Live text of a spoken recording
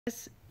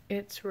Guys,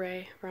 it's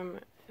Ray from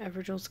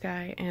Everjewel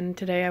Sky, and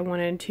today I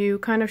wanted to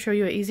kind of show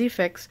you an easy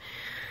fix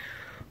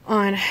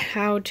on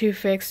how to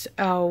fix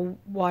a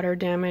water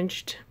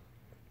damaged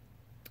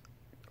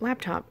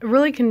laptop. It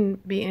really can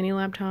be any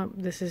laptop.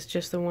 This is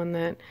just the one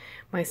that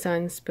my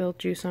son spilled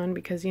juice on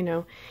because, you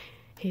know,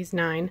 he's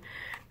 9.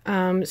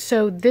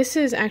 So this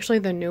is actually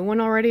the new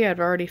one already. I've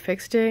already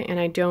fixed it,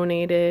 and I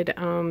donated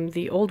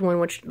the old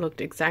one, which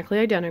looked exactly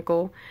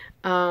identical,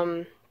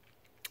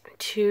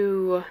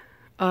 to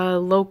a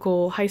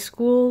local high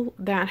school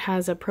that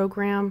has a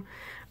program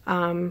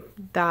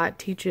that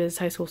teaches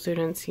high school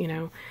students, you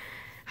know,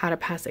 how to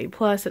pass A+,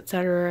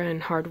 etc.,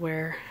 and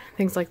hardware,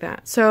 things like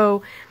that.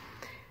 So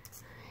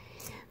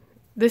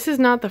this is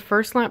not the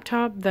first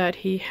laptop that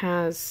he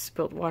has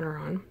spilled water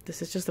on.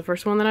 This is just the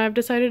first one that I've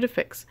decided to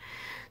fix.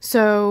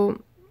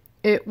 So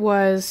it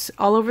was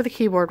all over the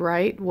keyboard,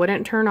 right?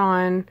 Wouldn't turn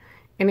on,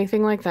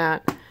 anything like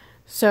that.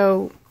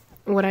 So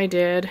what I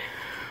did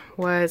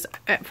was,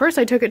 at first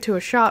I took it to a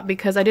shop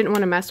because I didn't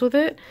want to mess with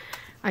it.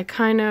 I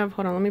kind of,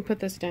 hold on, let me put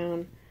this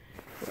down.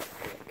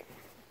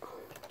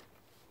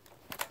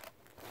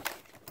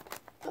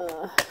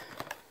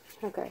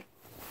 Okay.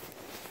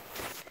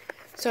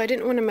 So I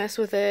didn't want to mess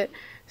with it,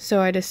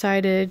 so I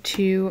decided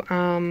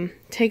to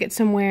take it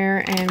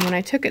somewhere, and when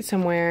I took it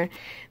somewhere,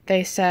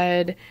 they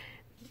said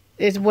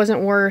it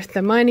wasn't worth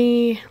the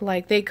money,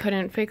 like they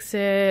couldn't fix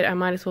it, I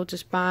might as well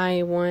just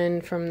buy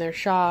one from their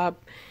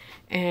shop.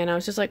 And I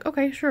was just like,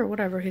 okay, sure,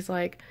 whatever. He's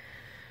like,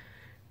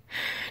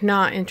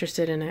 not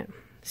interested in it.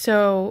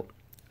 So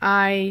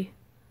I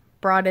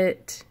brought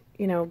it,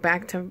 you know,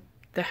 back to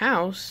the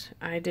house.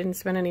 I didn't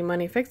spend any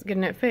money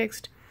getting it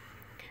fixed.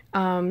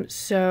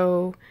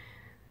 So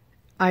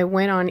I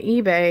went on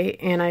eBay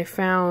and I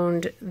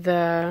found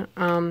the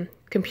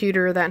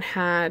computer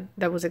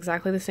that was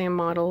exactly the same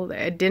model.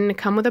 It didn't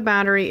come with a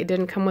battery, it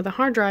didn't come with a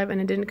hard drive, and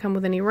it didn't come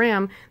with any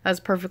RAM. That's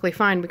perfectly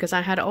fine because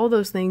I had all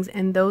those things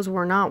and those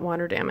were not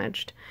water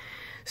damaged.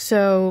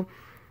 So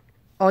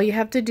all you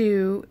have to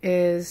do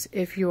is,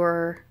 if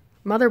your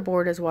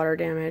motherboard is water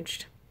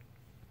damaged,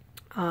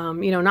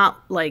 you know,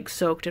 not like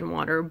soaked in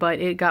water, but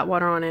it got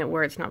water on it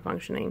where it's not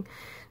functioning,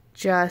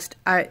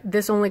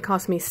 this only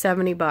cost me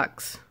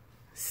 $70.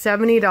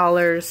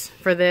 $70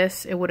 for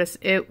this.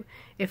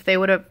 If they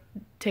would have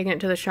taken it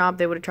to the shop,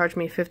 they would have charged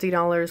me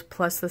 $50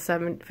 plus the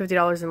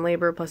 $50 in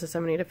labor plus the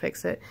 $70 to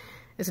fix it.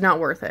 It's not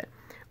worth it.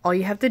 All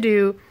you have to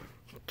do,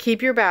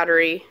 keep your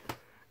battery.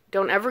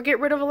 Don't ever get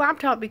rid of a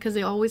laptop because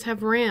they always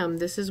have RAM.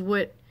 This is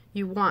what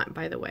you want,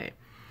 by the way.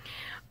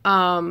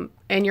 And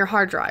your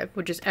hard drive,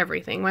 which is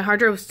everything. My hard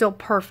drive was still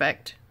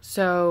perfect.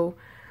 So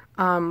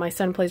my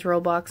son plays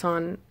Roblox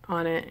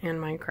on it and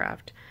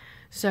Minecraft.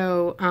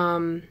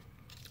 So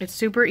it's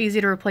super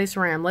easy to replace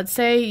RAM. Let's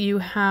say you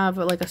have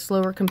like a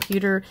slower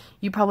computer.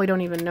 You probably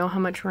don't even know how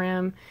much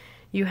RAM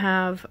you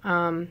have.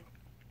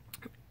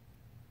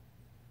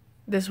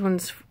 This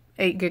one's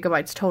 8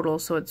 gigabytes total,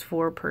 so it's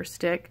 4 per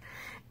stick.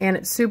 And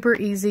it's super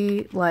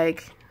easy.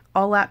 Like,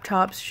 all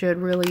laptops should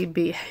really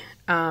be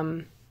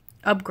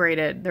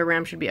upgraded. Their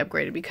RAM should be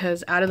upgraded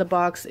because out of the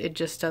box, it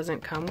just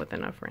doesn't come with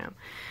enough RAM.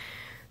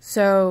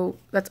 So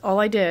that's all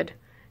I did.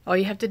 All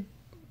you have to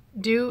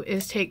do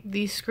is take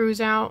these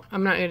screws out.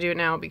 I'm not going to do it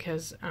now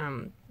because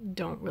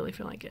don't really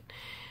feel like it.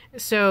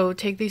 So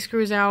take these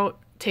screws out,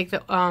 take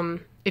the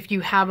if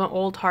you have an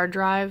old hard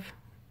drive,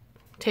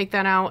 take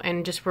that out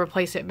and just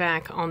replace it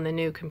back on the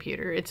new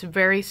computer. It's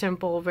very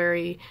simple,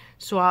 very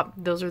swap.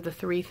 Those are the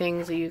 3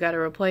 things that you got to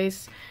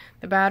replace: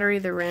 the battery,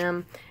 the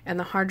RAM, and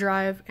the hard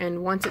drive.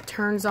 And once it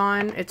turns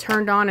on, it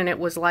turned on and it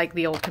was like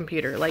the old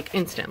computer, like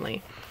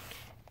instantly.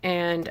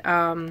 And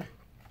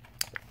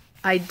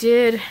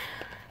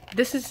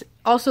this is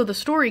also, the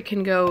story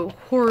can go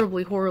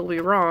horribly,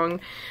 horribly wrong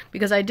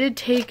because I did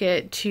take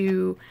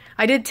the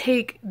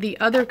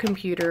other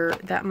computer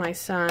that my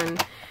son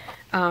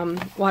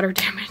water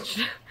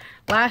damaged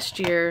last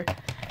year,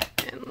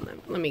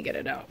 and let me get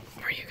it out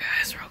for you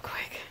guys real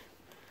quick.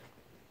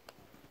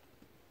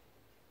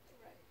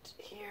 Right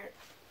here.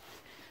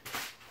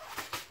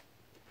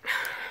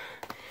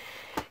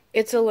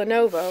 It's a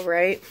Lenovo,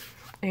 right?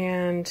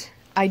 And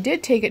I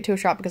did take it to a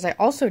shop because I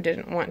also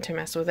didn't want to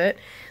mess with it.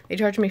 They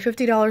charged me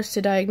 $50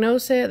 to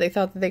diagnose it. They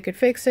thought that they could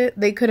fix it.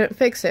 They couldn't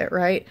fix it,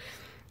 right?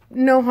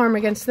 No harm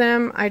against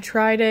them. I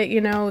tried it,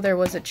 you know, there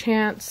was a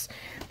chance.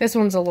 This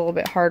one's a little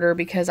bit harder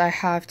because I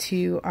have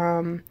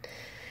to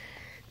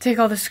take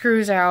all the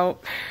screws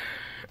out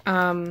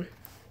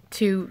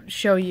to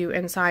show you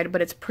inside,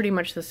 but it's pretty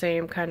much the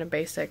same kind of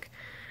basic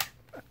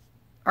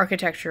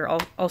architecture.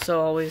 Also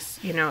always,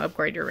 you know,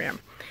 upgrade your RAM.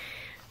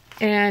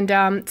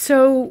 And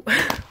so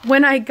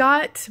when I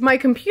got my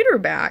computer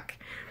back,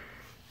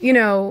 you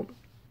know,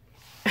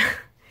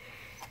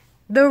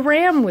 the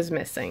RAM was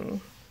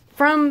missing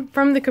from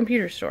the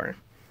computer store.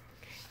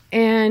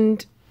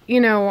 And, you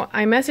know,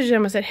 I messaged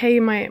them, I said, hey,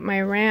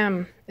 my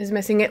RAM is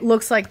missing. It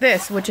looks like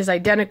this, which is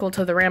identical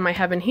to the RAM I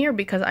have in here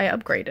because I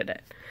upgraded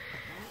it.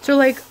 So,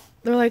 like,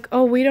 they're like,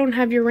 oh, we don't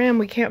have your RAM.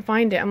 We can't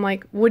find it. I'm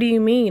like, what do you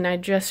mean? I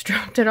just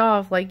dropped it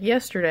off like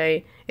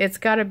yesterday. It's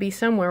got to be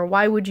somewhere.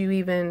 Why would you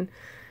even,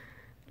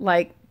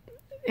 like,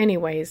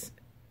 anyways,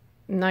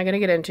 I'm not going to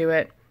get into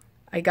it.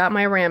 I got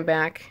my RAM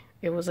back.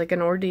 It was like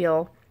an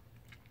ordeal.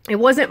 It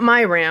wasn't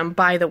my RAM,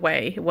 by the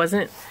way. It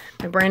wasn't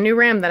my brand new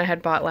RAM that I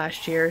had bought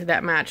last year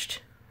that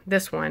matched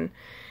this one.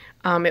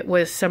 It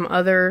was some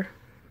other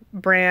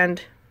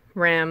brand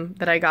RAM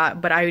that I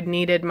got, but I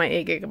needed my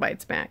 8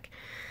 gigabytes back.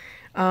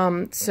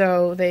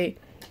 So they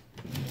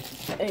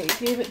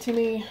gave it to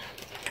me.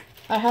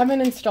 I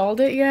haven't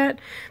installed it yet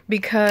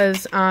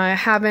because I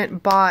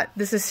haven't bought,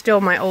 this is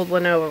still my old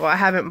Lenovo. I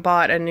haven't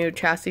bought a new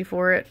chassis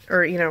for it,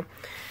 or, you know,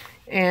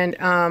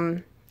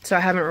 and, so I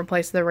haven't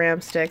replaced the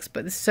RAM sticks,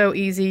 but it's so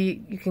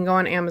easy. You can go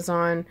on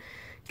Amazon,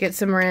 get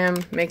some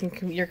RAM,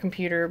 making your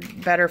computer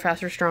better,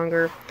 faster,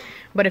 stronger.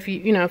 But if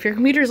you know, if your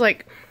computer's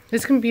like,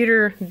 this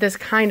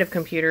kind of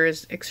computer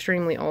is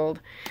extremely old,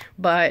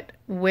 but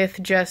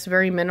with just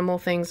very minimal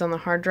things on the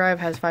hard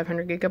drive, has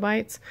 500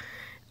 gigabytes,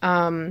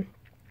 and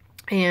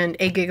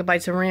 8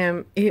 gigabytes of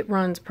RAM, it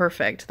runs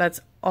perfect.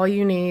 That's all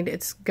you need.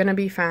 It's gonna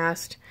be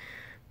fast.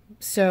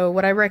 So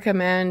what I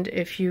recommend,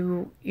 if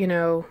you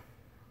know,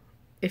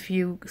 if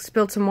you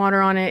spilled some water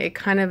on it, it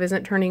kind of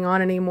isn't turning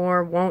on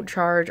anymore, won't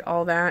charge,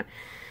 all that,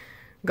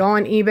 go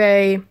on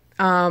eBay,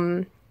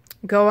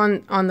 go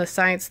on the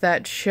sites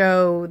that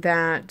show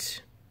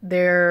that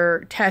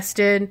they're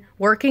tested,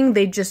 working.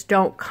 They just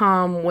don't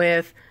come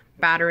with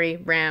battery,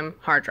 RAM,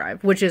 hard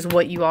drive, which is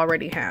what you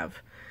already have.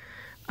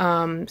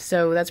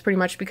 So that's pretty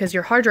much because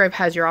your hard drive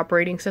has your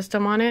operating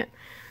system on it.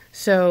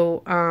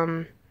 So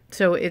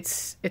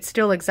it's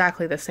still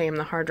exactly the same.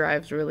 The hard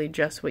drive's really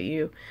just what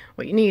you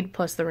need,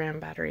 plus the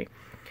RAM battery.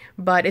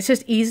 But it's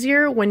just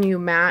easier when you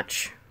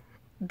match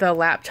the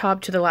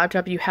laptop to the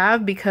laptop you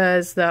have,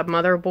 because the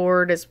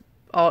motherboard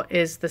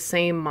is the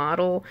same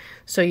model,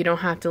 so you don't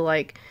have to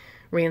like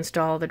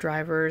reinstall the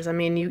drivers. I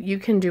mean, you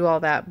can do all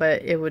that,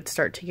 but it would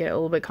start to get a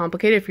little bit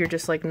complicated if you're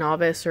just like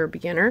novice or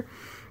beginner.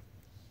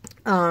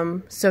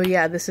 So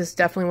yeah, this is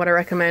definitely what I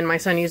recommend. My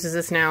son uses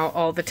this now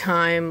all the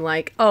time.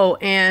 Like, oh,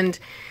 and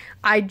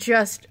I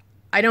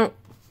don't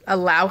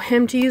allow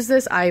him to use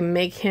this. I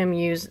make him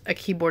use a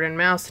keyboard and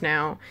mouse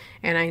now,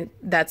 and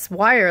that's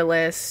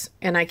wireless,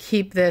 and I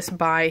keep this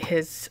by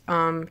his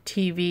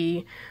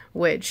TV,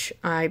 which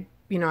I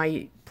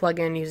plug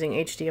in using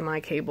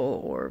HDMI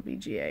cable or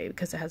VGA,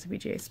 because it has a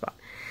VGA spot.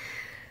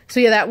 So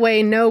yeah, that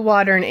way no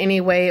water in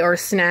any way or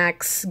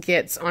snacks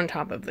gets on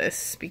top of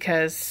this,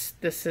 because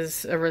this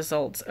is a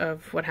result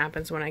of what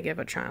happens when I give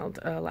a child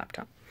a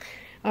laptop.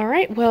 All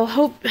right, well,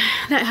 hope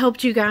that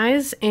helped you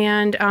guys.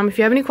 And if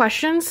you have any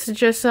questions,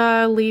 just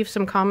leave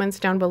some comments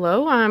down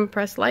below.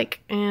 Press like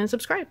and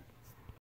subscribe.